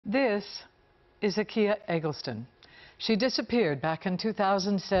This is Akia Eggleston. She disappeared back in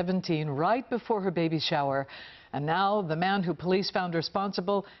 2017, right before her baby shower. And now the man who police found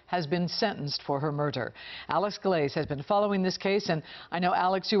responsible has been sentenced for her murder. Alex Glaze has been following this case. And I know,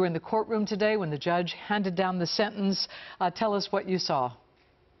 Alex, you were in the courtroom today when the judge handed down the sentence. Tell us what you saw.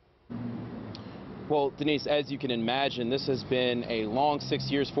 Well, Denise, as you can imagine, this has been a long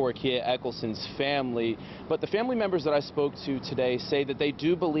 6 years for Akia Eggleston's family. But the family members that I spoke to today say that they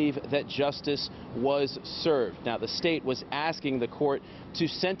do believe that justice was served. Now, the state was asking the court to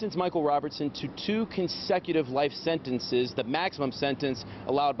sentence Michael Robertson to 2 consecutive life sentences, the maximum sentence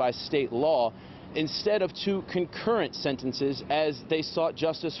allowed by state law, instead of 2 concurrent sentences, as they sought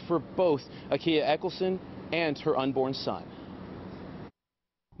justice for both Akia Eggleston and her unborn son.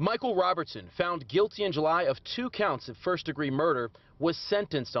 Michael Robertson, found guilty in July of 2 counts of first-degree murder, was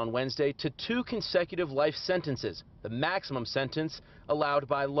sentenced on Wednesday to 2 consecutive life sentences, the maximum sentence allowed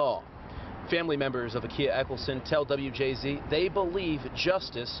by law. Family members of Akia Eggleston tell WJZ they believe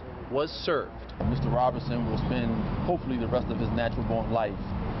justice was served. Mr. Robertson will spend, hopefully, the rest of his natural-born life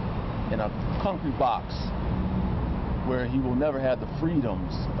in a concrete box where he will never have the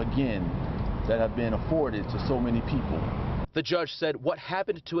freedoms again that have been afforded to so many people. The judge said what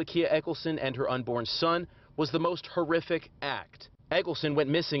happened to Akia Eggleston and her unborn son was the most horrific act. Eggleston went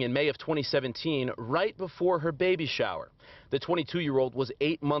missing in May of 2017, right before her baby shower. The 22-year-old was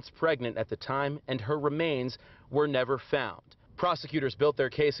 8 months pregnant at the time, and her remains were never found. Prosecutors built their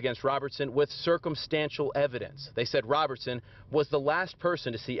case against Robertson with circumstantial evidence. They said Robertson was the last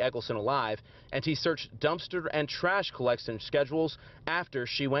person to see Eggleston alive, and he searched dumpster and trash collection schedules after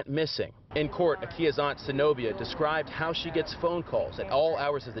she went missing. In court, Akia's aunt Zenobia described how she gets phone calls at all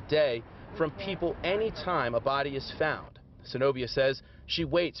hours of the day from people anytime a body is found. Zenobia says she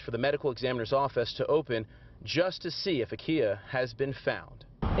waits for the medical examiner's office to open just to see if Akia has been found.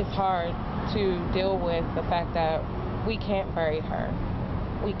 It's hard to deal with the fact that we can't bury her.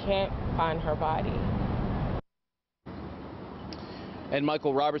 We can't find her body. And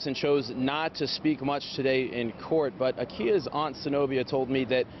Michael Robertson chose not to speak much today in court, but Akia's aunt Zenobia told me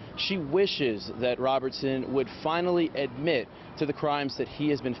that she wishes that Robertson would finally admit to the crimes that he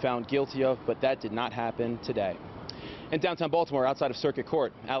has been found guilty of, but that did not happen today. In downtown Baltimore, outside of Circuit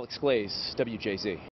Court, Alex Glaze, WJZ.